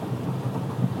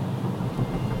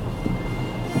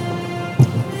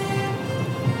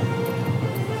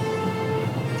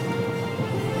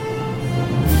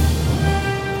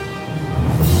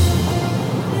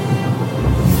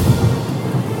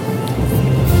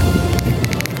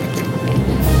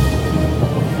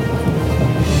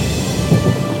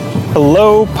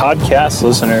Hello, podcast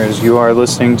listeners. You are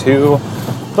listening to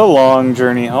The Long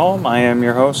Journey Home. I am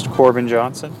your host, Corbin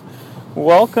Johnson.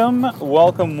 Welcome.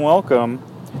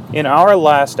 In our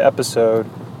last episode,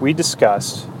 we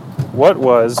discussed what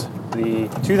was the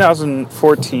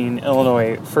 2014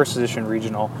 Illinois First Edition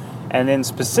Regional, and then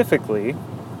specifically,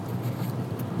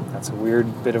 that's a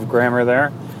weird bit of grammar there,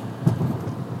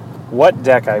 what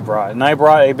deck I brought. And I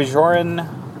brought a Bajoran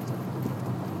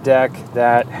deck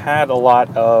that had a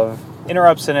lot of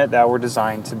interrupts in it that were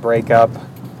designed to break up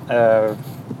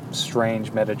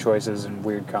strange meta choices and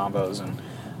weird combos and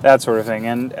that sort of thing.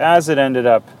 And as it ended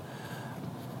up,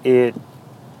 it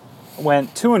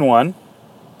went 2-1,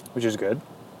 which is good.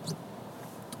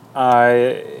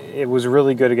 It was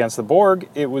really good against the Borg.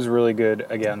 It was really good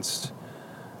against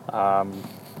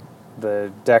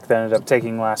the deck that ended up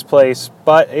taking last place,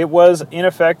 but it was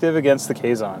ineffective against the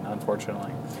Kazon,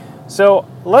 unfortunately. So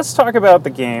let's talk about the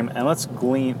game, and let's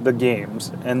glean the games,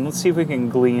 and let's see if we can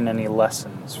glean any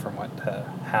lessons from what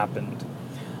happened.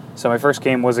 So my first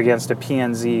game was against a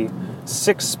PNZ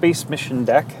 6 space mission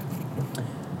deck,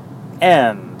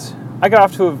 and I got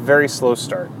off to a very slow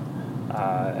start,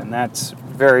 and that's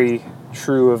very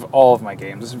true of all of my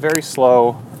games. It's a very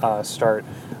slow start.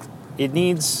 It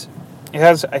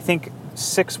has, I think,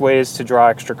 6 ways to draw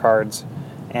extra cards,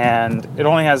 and it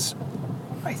only has,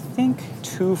 I think,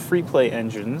 2 free play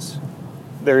engines.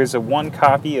 There is a 1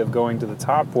 copy of Going to the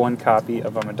Top, 1 copy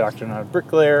of I'm a Doctor Not a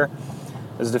Bricklayer.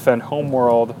 There's Defend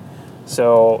Homeworld.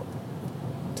 So,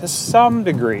 to some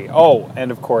degree,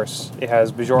 and of course, it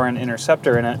has Bajoran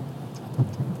Interceptor in it.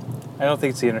 I don't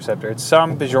think it's the Interceptor. It's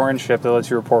some Bajoran ship that lets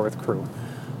you report with crew.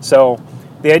 So,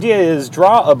 the idea is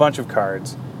draw a bunch of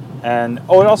cards, and it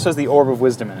also has the Orb of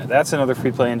Wisdom in it. That's another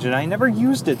free play engine. I never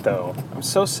used it, though. I'm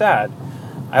so sad.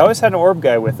 I always had an Orb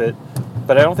guy with it,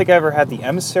 but I don't think I ever had the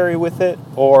Emissary with it,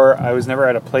 or I was never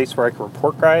at a place where I could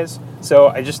report guys, so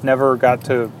I just never got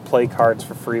to play cards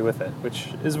for free with it, which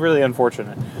is really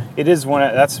unfortunate. That's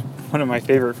one of my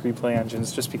favorite free play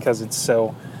engines, just because it's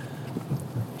so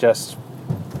just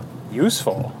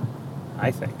useful,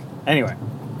 I think. Anyway,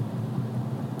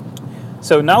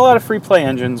 so not a lot of free play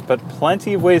engines, but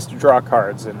plenty of ways to draw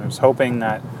cards, and I was hoping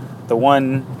that the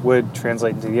one would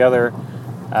translate into the other.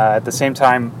 At the same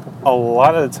time, a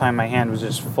lot of the time my hand was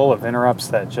just full of interrupts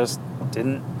that just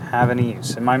didn't have any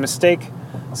use. And my mistake,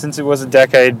 since it was a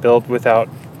deck I had built without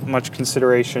much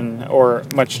consideration or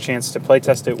much chance to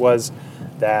playtest it, was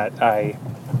that I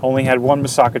only had 1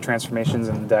 Masaka Transformations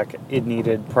in the deck. It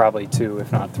needed probably 2,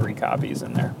 if not 3 copies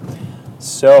in there.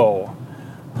 So,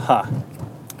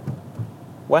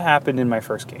 what happened in my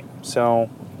first game? So,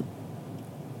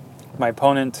 my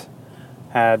opponent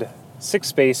had 6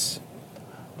 space,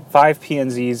 5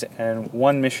 PNZs, and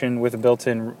 1 mission with a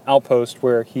built-in outpost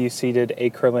where he seeded a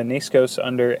Kurlan Naskos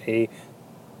under a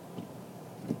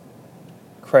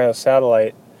Cryo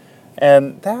Satellite.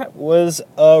 And that was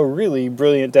a really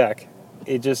brilliant deck.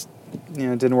 It just,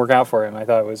 didn't work out for him. I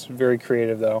thought it was very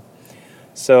creative, though.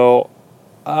 So,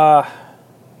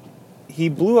 he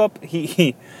blew up.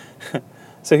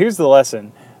 So here's the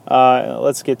lesson.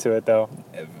 Let's get to it, though.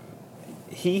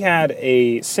 He had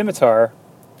a Scimitar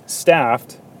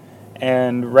staffed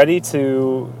and ready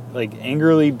to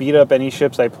angrily beat up any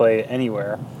ships I play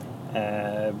anywhere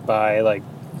by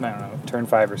turn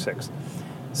 5 or 6.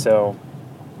 So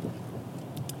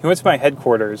he went to my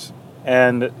headquarters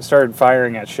and started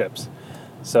firing at ships.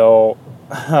 So,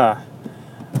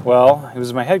 well, it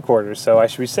was my headquarters, so I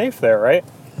should be safe there, right?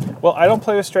 Well, I don't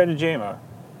play with Stratagema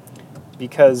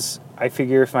because I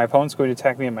figure if my opponent's going to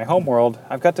attack me in my homeworld,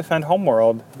 I've got Defend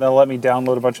Homeworld. That'll let me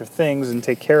download a bunch of things and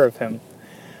take care of him.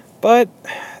 But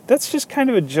that's just kind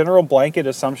of a general blanket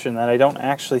assumption that I don't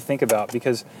actually think about,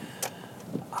 because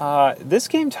this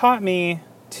game taught me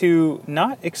to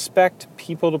not expect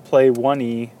people to play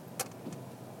 1E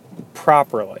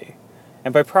properly.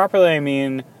 And by properly, I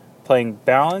mean playing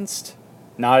balanced,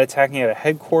 not attacking at a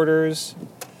headquarters,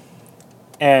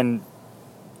 and,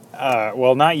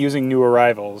 not using new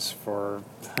arrivals for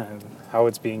how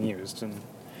it's being used.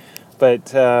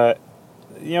 But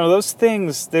those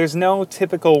things, there's no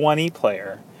typical 1E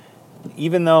player.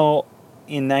 Even though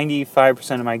in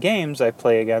 95% of my games I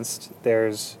play against,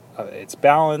 it's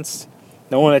balanced,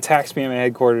 no one attacks me at my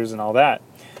headquarters and all that.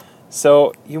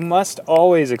 So you must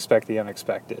always expect the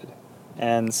unexpected.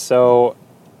 And so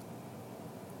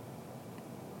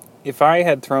if I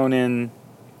had thrown in,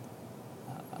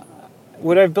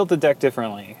 would I have built the deck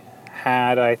differently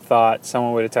had I thought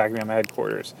someone would attack me at my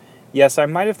headquarters? Yes, I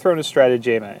might have thrown a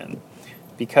Stratagema in,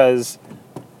 because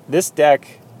this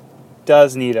deck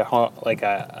does need a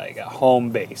home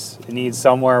base. It needs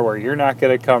somewhere where you're not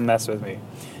going to come mess with me.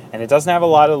 And it doesn't have a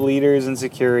lot of leaders and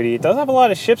security. It does have a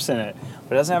lot of ships in it,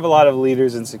 but it doesn't have a lot of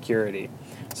leaders and security.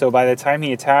 So by the time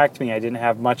he attacked me, I didn't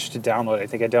have much to download. I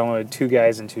think I downloaded 2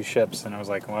 guys and 2 ships, and I was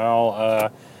like,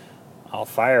 well, I'll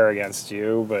fire against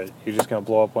you, but you're just going to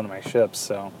blow up one of my ships.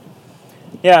 So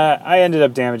yeah, I ended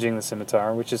up damaging the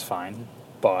scimitar, which is fine,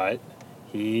 but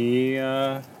he,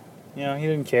 he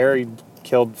didn't care. He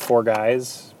killed 4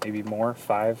 guys, maybe more,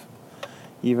 5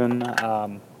 even,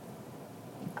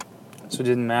 so it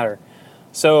didn't matter.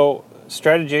 So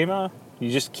stratagema,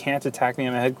 you just can't attack me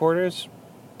at my headquarters,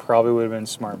 probably would have been a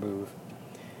smart move.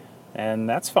 And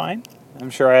that's fine. I'm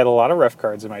sure I had a lot of ref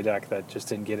cards in my deck that just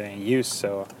didn't get any use,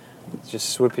 so just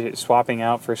swapping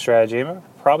out for stratagema,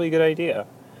 probably a good idea.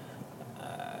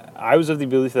 I was of the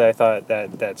belief that I thought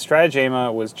that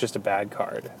stratagema was just a bad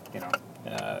card.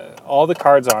 All the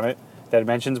cards on it that it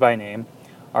mentions by name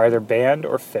are either banned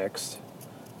or fixed,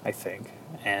 I think.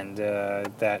 And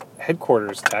that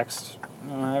headquarters text,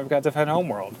 I've got Defend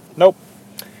Homeworld. Nope.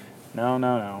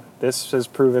 No. This has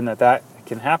proven that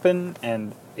can happen,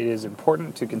 and it is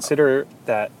important to consider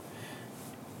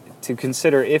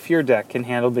if your deck can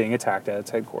handle being attacked at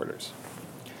its headquarters.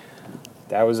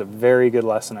 That was a very good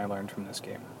lesson I learned from this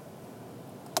game.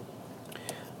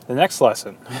 The next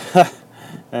lesson,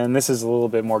 and this is a little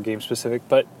bit more game specific,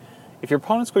 but if your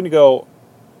opponent's going to go,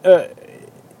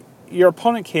 your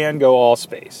opponent can go all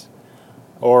space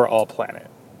or all planet.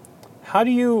 How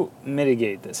do you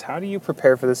mitigate this? How do you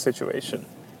prepare for this situation?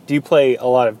 Do you play a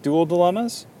lot of dual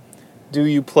dilemmas? Do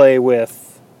you play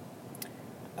with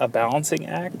a balancing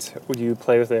act? Would you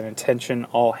play with an intention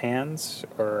all hands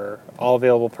or all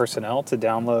available personnel to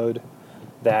download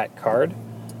that card?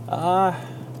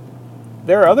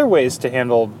 There are other ways to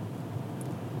handle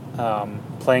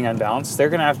playing unbalanced. They're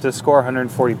going to have to score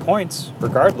 140 points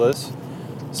regardless,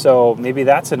 so maybe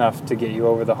that's enough to get you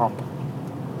over the hump.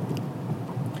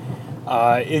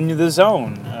 In the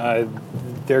zone,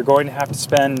 they're going to have to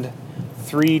spend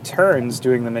 3 turns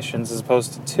doing the missions as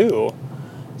opposed to 2,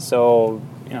 so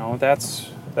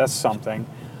that's something.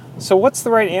 So what's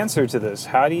the right answer to this?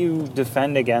 How do you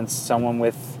defend against someone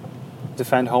with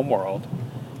Defend Homeworld?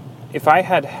 If I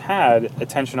had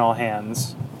Attention All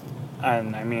Hands,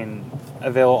 and I mean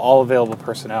all available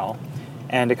personnel,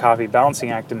 and a copy Balancing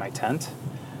Act in my tent,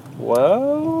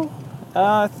 well,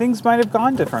 things might have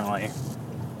gone differently.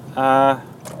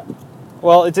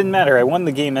 Well, it didn't matter. I won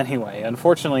the game anyway.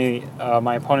 Unfortunately,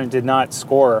 my opponent did not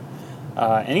score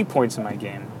any points in my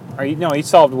game. He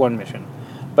solved 1 mission,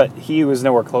 but he was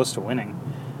nowhere close to winning.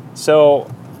 So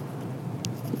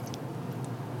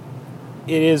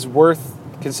it is worth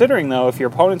considering, though, if your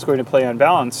opponent's going to play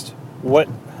unbalanced, what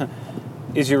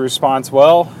is your response?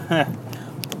 Well,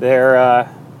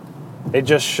 they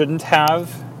just shouldn't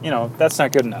have. That's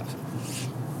not good enough.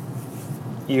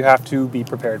 You have to be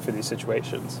prepared for these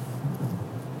situations.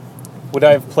 Would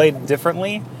I have played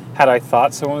differently had I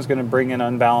thought someone was going to bring an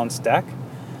unbalanced deck?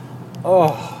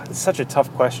 Oh, it's such a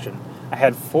tough question. I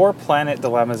had 4 planet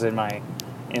dilemmas in my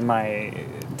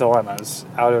dilemmas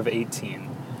out of 18,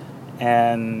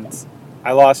 and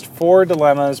I lost 4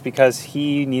 dilemmas because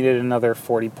he needed another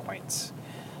 40 points.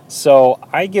 So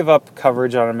I give up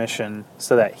coverage on a mission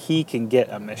so that he can get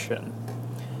a mission.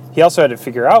 He also had to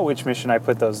figure out which mission I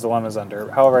put those dilemmas under.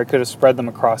 However, I could have spread them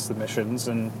across the missions,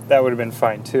 and that would have been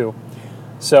fine too.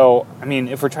 So,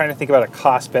 if we're trying to think about a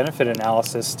cost-benefit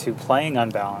analysis to playing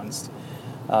unbalanced,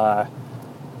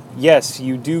 yes,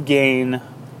 you do gain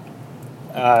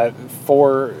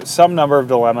for some number of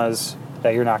dilemmas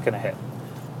that you're not going to hit.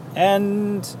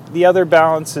 And the other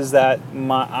balance is that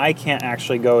I can't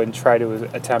actually go and try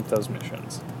to attempt those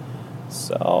missions.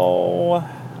 So,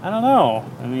 I don't know.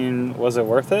 Was it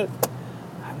worth it?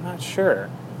 I'm not sure.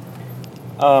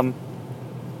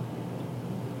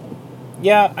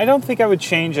 Yeah, I don't think I would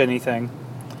change anything.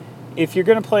 If you're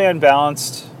going to play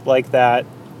unbalanced like that,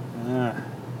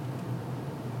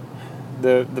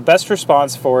 the best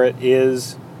response for it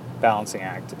is Balancing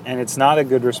Act. And it's not a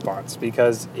good response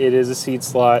because it is a seed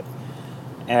slot,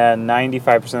 and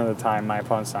 95% of the time my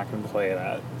opponent's not going to play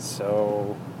that.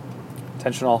 So,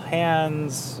 Attention All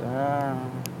Hands, I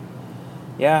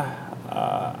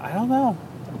don't know.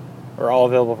 Or all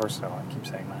available personnel, I keep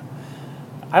saying that.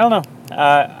 I don't know.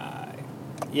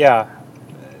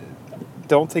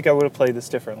 Don't think I would have played this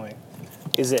differently.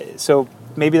 So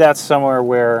maybe that's somewhere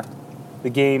where the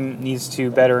game needs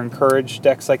to better encourage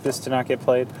decks like this to not get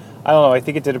played. I don't know. I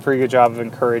think it did a pretty good job of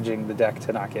encouraging the deck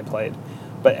to not get played.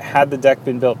 But had the deck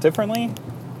been built differently,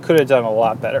 could have done a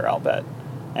lot better, I'll bet.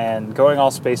 And going all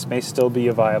space may still be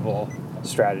a viable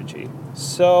strategy.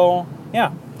 So,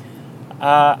 yeah.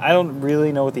 I don't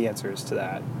really know what the answer is to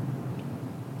that.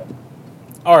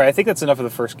 All right, I think that's enough of the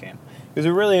first game. It was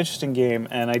a really interesting game,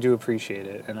 and I do appreciate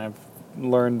it, and I've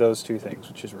learned those two things,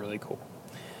 which is really cool.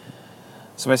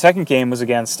 So my second game was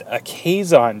against a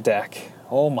Kazon deck.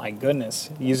 Oh my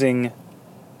goodness. Using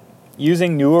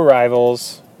new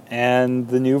arrivals and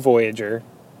the new Voyager.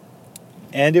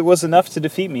 And it was enough to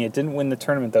defeat me. It didn't win the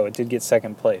tournament, though. It did get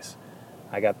second place.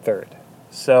 I got third.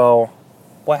 So,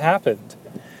 what happened?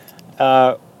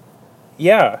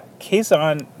 Yeah,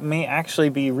 Kazon may actually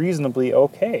be reasonably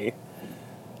okay.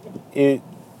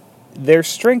 Their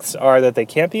strengths are that they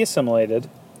can't be assimilated,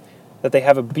 that they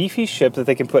have a beefy ship that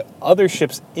they can put other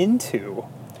ships into,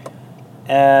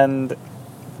 and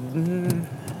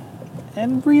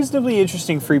reasonably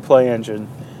interesting free play engine.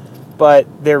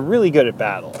 But they're really good at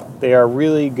battle. They are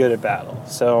really good at battle.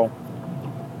 So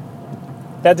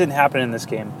that didn't happen in this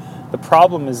game. The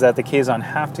problem is that the Kazon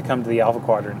have to come to the Alpha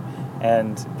Quadrant,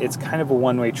 and it's kind of a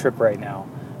one-way trip right now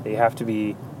that you have to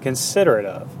be considerate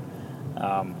of.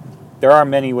 There are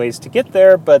many ways to get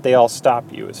there, but they all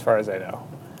stop you, as far as I know.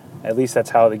 At least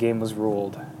that's how the game was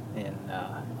ruled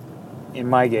in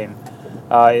my game.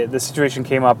 The situation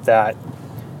came up that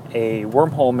a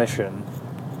wormhole mission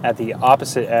at the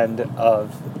opposite end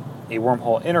of a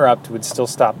wormhole interrupt would still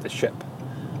stop the ship.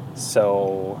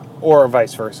 So, or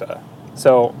vice versa.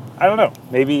 So, I don't know.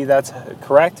 Maybe that's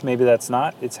correct, maybe that's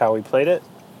not. It's how we played it.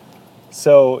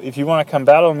 So, if you want to come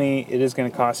battle me, it is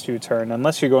going to cost you a turn,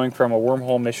 unless you're going from a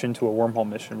wormhole mission to a wormhole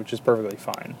mission, which is perfectly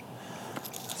fine.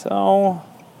 So,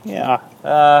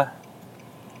 yeah.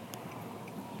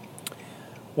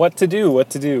 What to do? What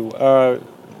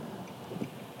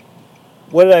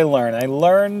did I learn? I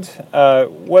learned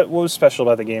what was special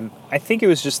about the game. I think it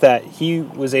was just that he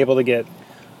was able to get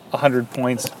 100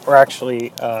 points, or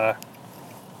actually,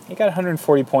 he got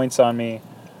 140 points on me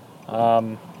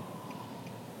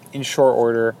in short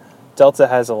order. Delta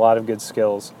has a lot of good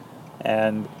skills,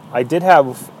 and I did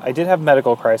have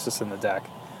Medical Crisis in the deck,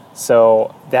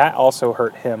 so that also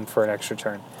hurt him for an extra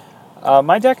turn.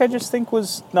 My deck, I just think,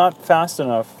 was not fast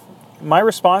enough. My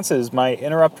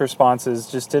interrupt responses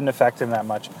just didn't affect him that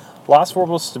much. Lost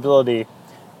Orbital Stability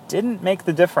didn't make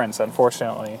the difference,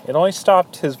 unfortunately. It only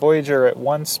stopped his Voyager at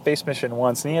one space mission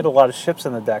once, and he had a lot of ships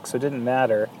in the deck, so it didn't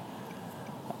matter.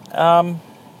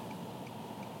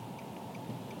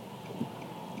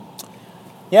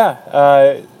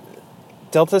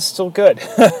 Delta's still good.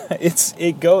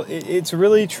 It's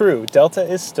really true. Delta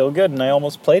is still good, and I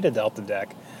almost played a Delta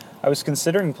deck. I was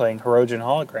considering playing Hirogen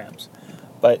Holograms.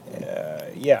 But,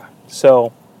 yeah,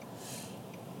 so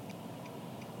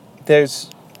I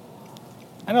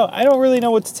don't really know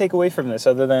what to take away from this,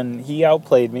 other than he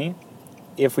outplayed me.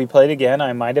 If we played again,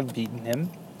 I might have beaten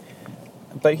him,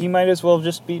 but he might as well have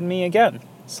just beaten me again.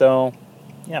 So,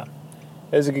 yeah,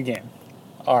 it was a good game.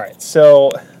 Alright, so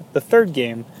the third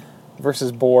game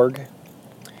versus Borg.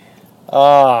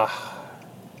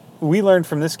 We learned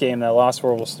from this game that Lost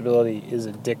Orbital Stability is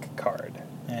a dick card,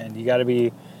 and you gotta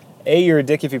be... A, you're a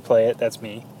dick if you play it, that's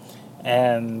me,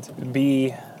 and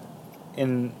B,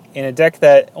 in a deck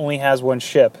that only has one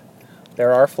ship,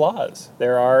 there are flaws.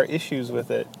 There are issues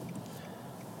with it.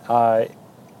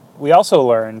 We also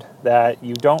learned that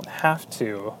you don't have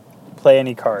to play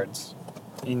any cards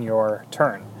in your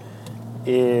turn.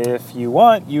 If you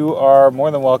want, you are more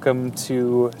than welcome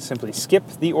to simply skip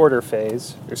the order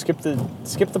phase, or skip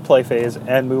the play phase,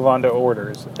 and move on to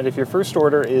orders. And if your first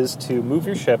order is to move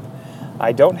your ship,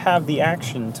 I don't have the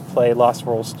action to play Lost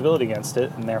World Stability against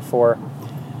it, and therefore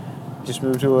just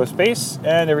move to a space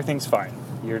and everything's fine.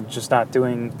 You're just not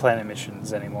doing planet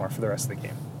missions anymore for the rest of the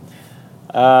game.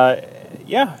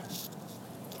 Yeah.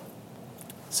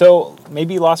 So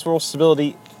maybe Lost World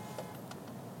Stability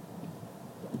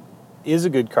is a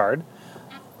good card,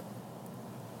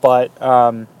 but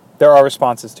there are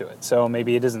responses to it, so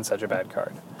maybe it isn't such a bad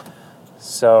card.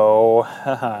 So,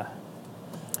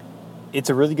 it's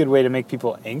a really good way to make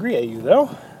people angry at you,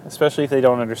 though, especially if they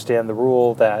don't understand the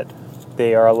rule that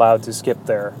they are allowed to skip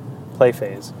their play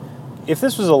phase. If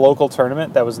this was a local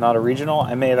tournament that was not a regional,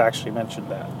 I may have actually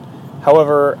mentioned that.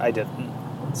 However, I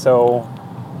didn't. So,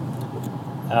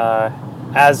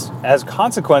 as a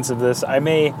consequence of this, I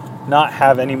may not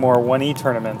have any more 1E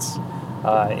tournaments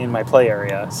in my play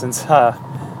area, since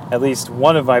at least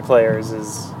one of my players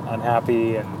is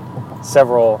unhappy, and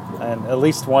at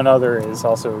least one other is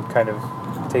also kind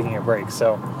of taking a break.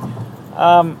 So,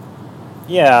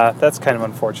 yeah, that's kind of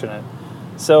unfortunate.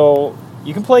 So,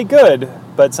 you can play good,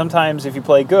 but sometimes if you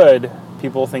play good,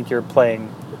 people think you're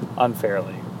playing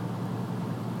unfairly.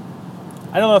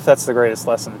 I don't know if that's the greatest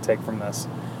lesson to take from this.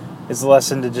 Is the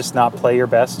lesson to just not play your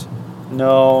best?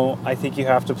 No, I think you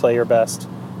have to play your best.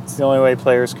 It's the only way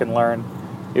players can learn.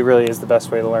 it really is the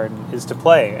best way to learn is to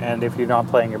play. And if you're not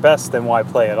playing your best, then why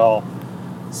play at all?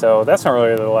 So that's not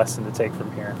really the lesson to take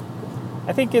from here.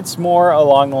 I think it's more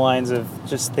along the lines of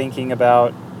just thinking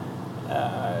about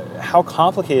how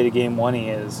complicated Game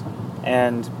 1E is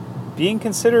and being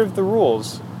considerate of the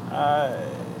rules.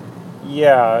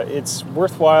 Yeah, it's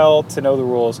worthwhile to know the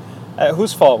rules.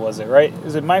 Whose fault was it, right?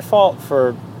 Is it my fault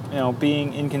for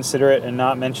being inconsiderate and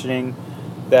not mentioning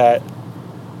that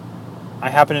I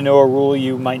happen to know a rule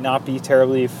you might not be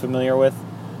terribly familiar with?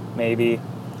 Maybe.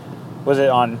 Was it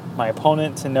on my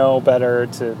opponent to know better,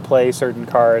 to play certain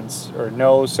cards or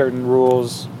know certain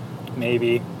rules?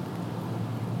 Maybe.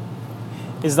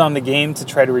 Is it on the game to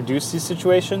try to reduce these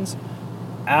situations?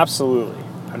 Absolutely.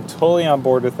 I'm totally on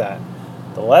board with that.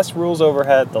 The less rules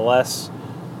overhead, the less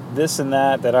this and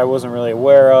that I wasn't really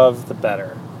aware of, the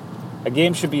better. A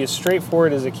game should be as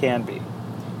straightforward as it can be.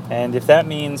 And if that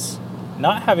means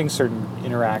not having certain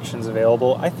interactions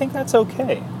available, I think that's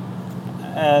okay.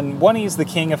 And 1E's the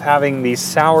king of having these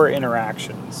sour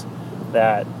interactions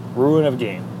that ruin a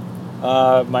game.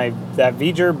 That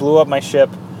V'ger blew up my ship.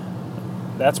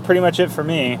 That's pretty much it for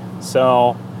me.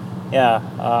 So, yeah,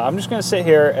 I'm just going to sit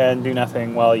here and do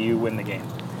nothing while you win the game.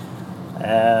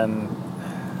 And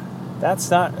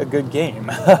that's not a good game.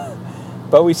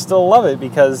 But we still love it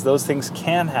because those things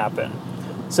can happen.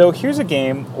 So here's a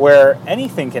game where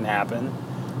anything can happen.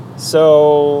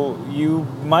 So you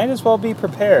might as well be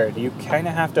prepared. You kind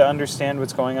of have to understand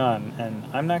what's going on. And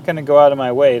I'm not going to go out of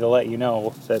my way to let you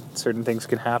know that certain things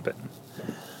can happen.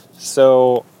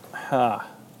 So,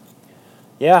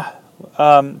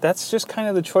 that's just kind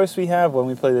of the choice we have when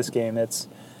we play this game.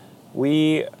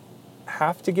 We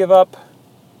have to give up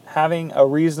having a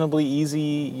reasonably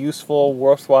easy, useful,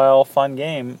 worthwhile, fun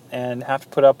game and have to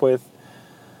put up with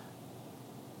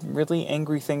really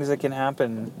angry things that can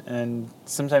happen. And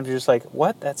sometimes you're just like,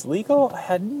 what? That's legal? I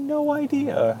had no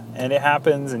idea. And it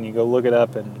happens and you go look it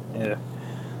up and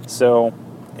So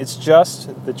it's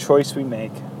just the choice we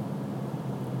make.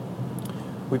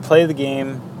 We play the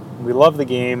game. We love the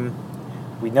game.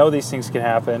 We know these things can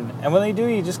happen. And when they do,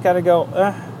 you just got to go,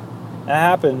 that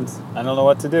happened. I don't know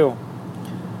what to do.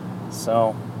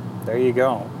 So, there you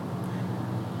go.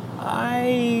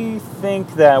 I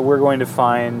think that we're going to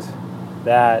find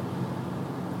that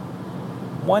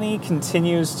 1E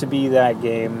continues to be that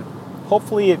game.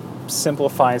 Hopefully it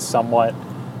simplifies somewhat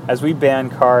as we ban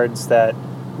cards that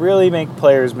really make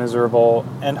players miserable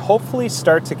and hopefully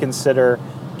start to consider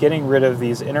getting rid of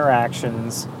these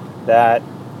interactions that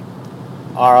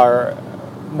are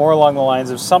more along the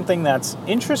lines of something that's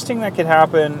interesting that could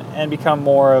happen and become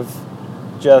more of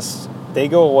just they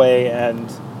go away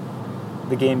and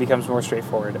the game becomes more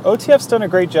straightforward. OTF's done a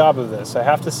great job of this, I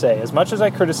have to say. As much as I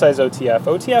criticize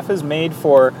OTF is made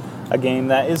for a game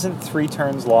that isn't 3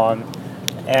 turns long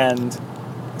and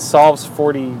solves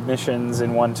 40 missions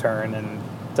in 1 turn and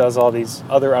does all these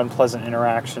other unpleasant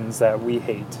interactions that we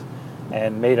hate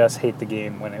and made us hate the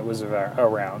game when it was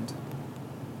around.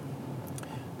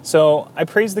 So I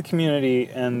praise the community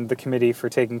and the committee for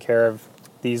taking care of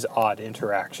these odd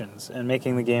interactions and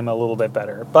making the game a little bit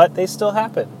better. But they still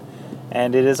happen.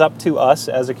 And it is up to us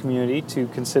as a community to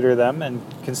consider them and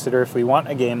consider if we want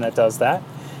a game that does that.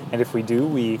 And if we do,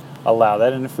 we allow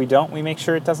that. And if we don't, we make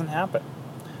sure it doesn't happen.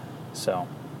 So,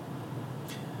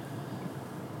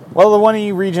 well, the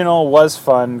 1E Regional was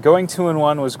fun. Going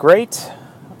 2-1 was great.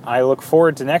 I look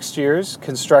forward to next year's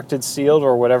Constructed, Sealed,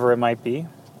 or whatever it might be.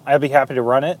 I'd be happy to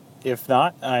run it. If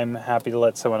not, I'm happy to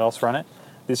let someone else run it.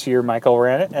 This year, Michael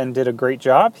ran it and did a great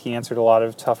job. He answered a lot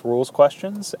of tough rules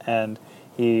questions, and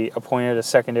he appointed a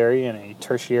secondary and a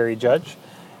tertiary judge.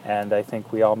 And I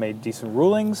think we all made decent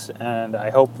rulings, and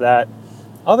I hope that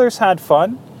others had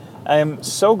fun. I am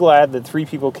so glad that 3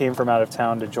 people came from out of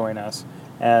town to join us,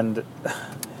 and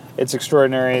it's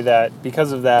extraordinary that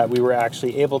because of that, we were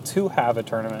actually able to have a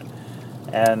tournament,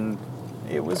 and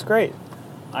it was great.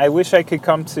 I wish I could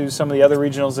come to some of the other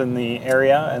regionals in the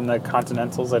area and the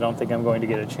continentals. I don't think I'm going to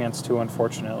get a chance to,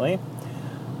 unfortunately.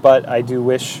 But I do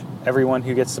wish everyone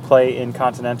who gets to play in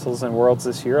continentals and worlds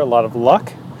this year a lot of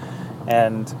luck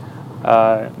and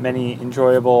many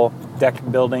enjoyable deck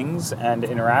buildings and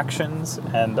interactions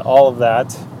and all of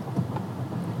that,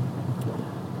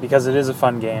 because it is a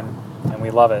fun game and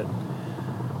we love it.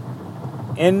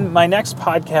 In my next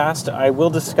podcast, I will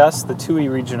discuss the 2E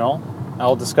Regional.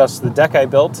 I'll discuss the deck I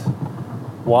built,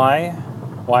 why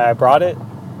I brought it,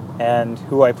 and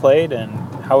who I played, and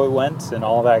how it went, and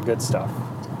all that good stuff.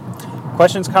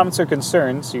 Questions, comments, or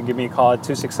concerns, you can give me a call at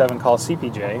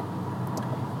 267-CALL-CPJ,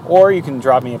 or you can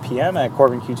drop me a PM at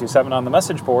CorbinQ27 on the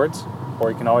message boards,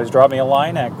 or you can always drop me a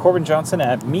line at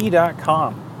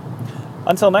CorbinJohnson@me.com.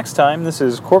 Until next time, this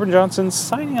is Corbin Johnson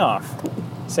signing off,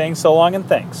 saying so long and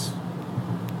thanks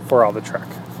for all the trek.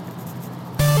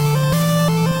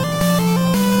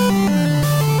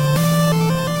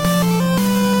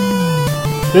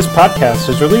 This podcast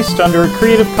is released under a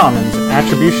Creative Commons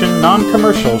Attribution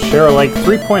Non-Commercial Share-alike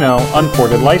 3.0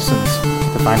 Unported license.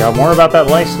 To find out more about that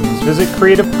license, visit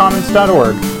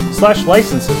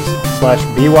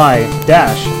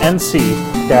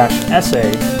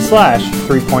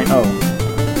creativecommons.org/licenses/by-nc-sa/3.0.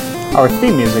 Our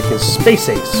theme music is Space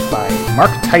Ace by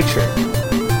Mark Teicher.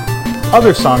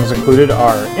 Other songs included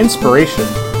are Inspiration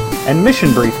and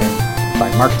Mission Briefing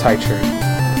by Mark Teicher.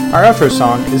 Our outro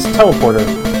song is Teleporter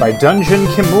by Dungeon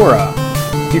Kimura.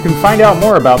 You can find out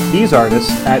more about these artists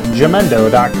at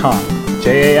jamendo.com,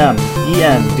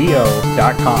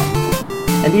 jamendo.com.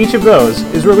 And each of those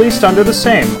is released under the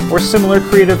same or similar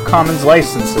Creative Commons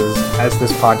licenses as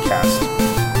this podcast.